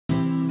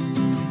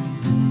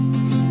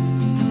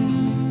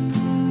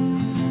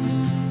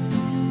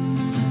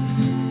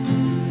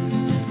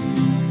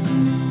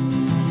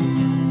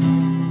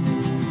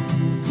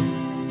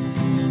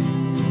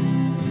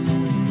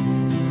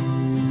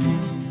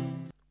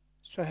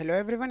So hello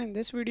everyone, in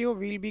this video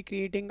we'll be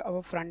creating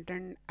our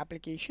front-end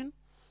application.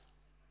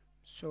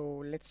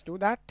 So let's do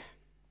that.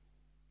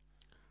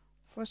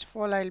 First of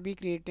all, I'll be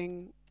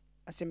creating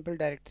a simple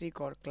directory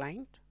called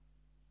client,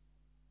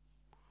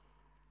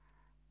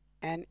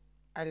 and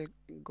I'll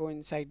go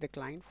inside the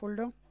client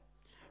folder.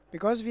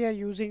 Because we are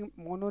using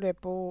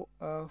monorepo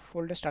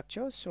folder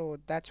structure, so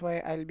that's why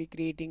I'll be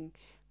creating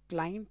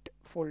client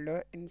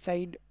folder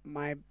inside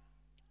my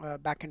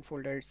backend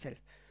folder itself.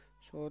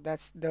 So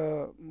that's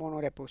the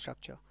monorepo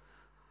structure.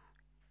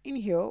 In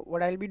here,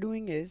 what I'll be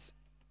doing is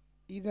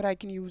either I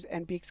can use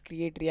npx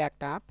create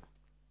react app,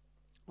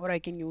 or I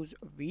can use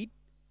Weed,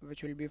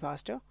 which will be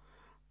faster.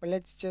 But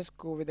let's just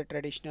go with the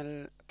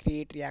traditional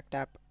create React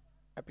app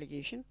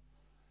application.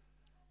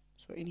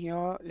 So in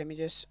here, let me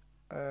just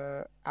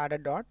add a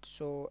dot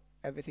so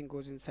everything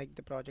goes inside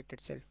the project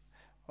itself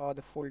or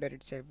the folder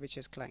itself, which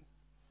is client.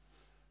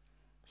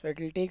 So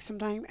it will take some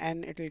time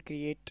and it will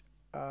create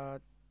uh,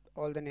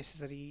 all the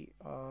necessary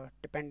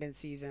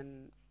dependencies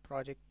and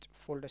project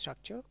folder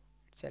structure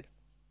itself.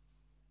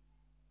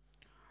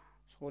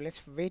 So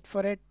let's wait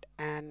for it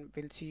and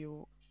we'll see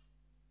you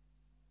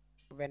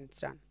when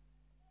it's done.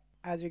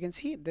 As you can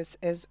see, this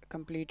is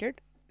completed.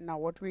 Now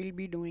what we'll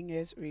be doing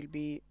is we'll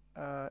be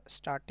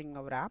starting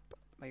our app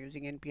by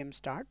using npm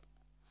start,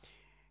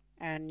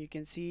 and you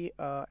can see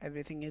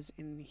everything is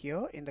in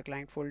here in the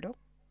client folder.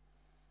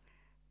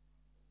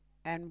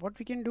 And what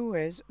we can do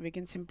is we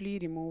can simply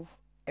remove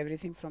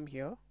everything from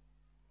here,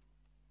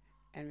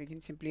 and we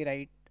can simply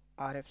write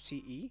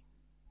rfce,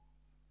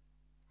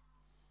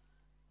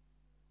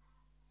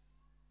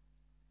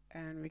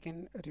 and we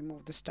can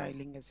remove the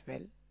styling as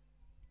well,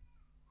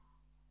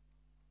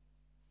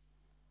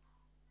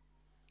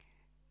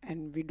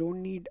 and we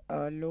don't need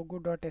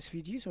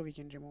logo.svg, so we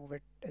can remove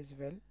it as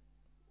well.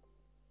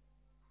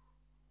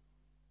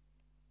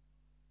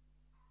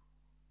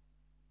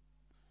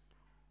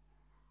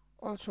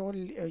 Also,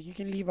 you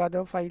can leave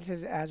other files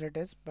as it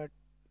is, but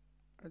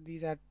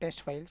these are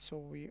test files, so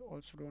we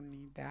also don't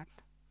need that.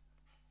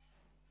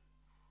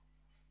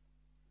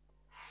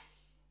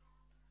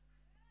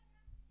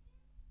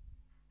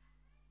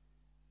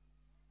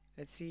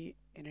 Let's see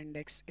in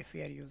index if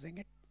we are using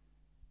it.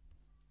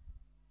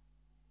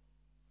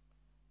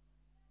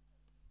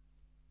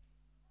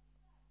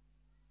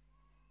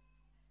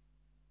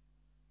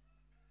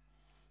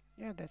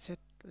 Yeah, that's it.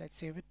 Let's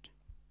save it.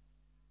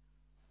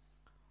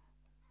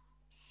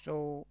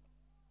 So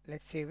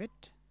let's save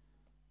it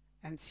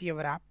and see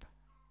our app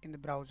in the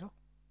browser,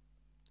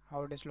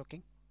 how it is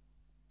looking.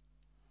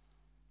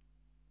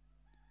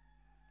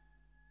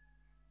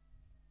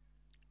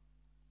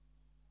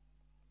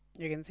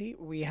 You can see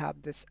we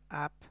have this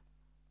app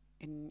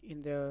in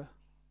the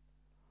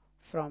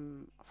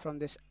from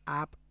this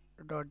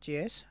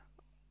app.js.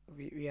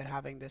 We are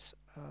having this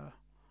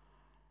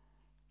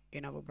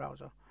in our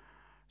browser.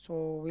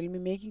 So we'll be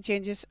making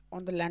changes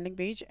on the landing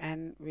page,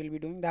 and we'll be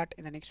doing that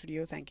in the next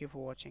video. Thank you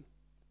for watching.